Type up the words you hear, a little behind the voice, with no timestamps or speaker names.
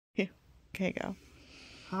Okay, go.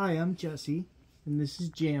 Hi, I'm Jesse, and this is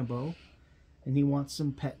Jambo, and he wants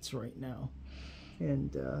some pets right now.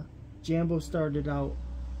 And Jambo started out,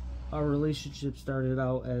 our relationship started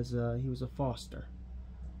out as he was a foster,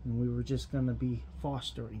 and we were just going to be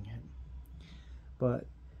fostering him. But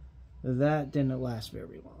that didn't last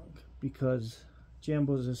very long, because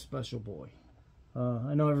Jambo's a special boy.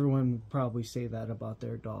 I know everyone would probably say that about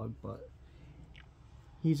their dog, but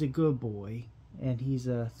he's a good boy, and he's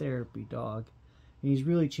a therapy dog. And he's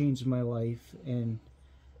really changed my life, and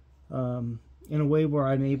in a way where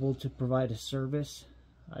I'm able to provide a service.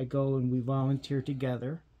 I go and we volunteer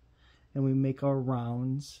together, and we make our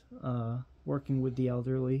rounds, working with the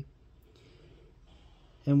elderly,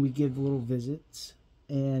 and we give little visits,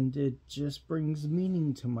 and it just brings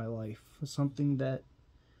meaning to my life, something that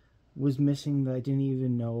was missing that I didn't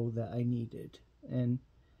even know that I needed. And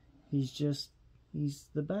he's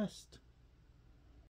the best.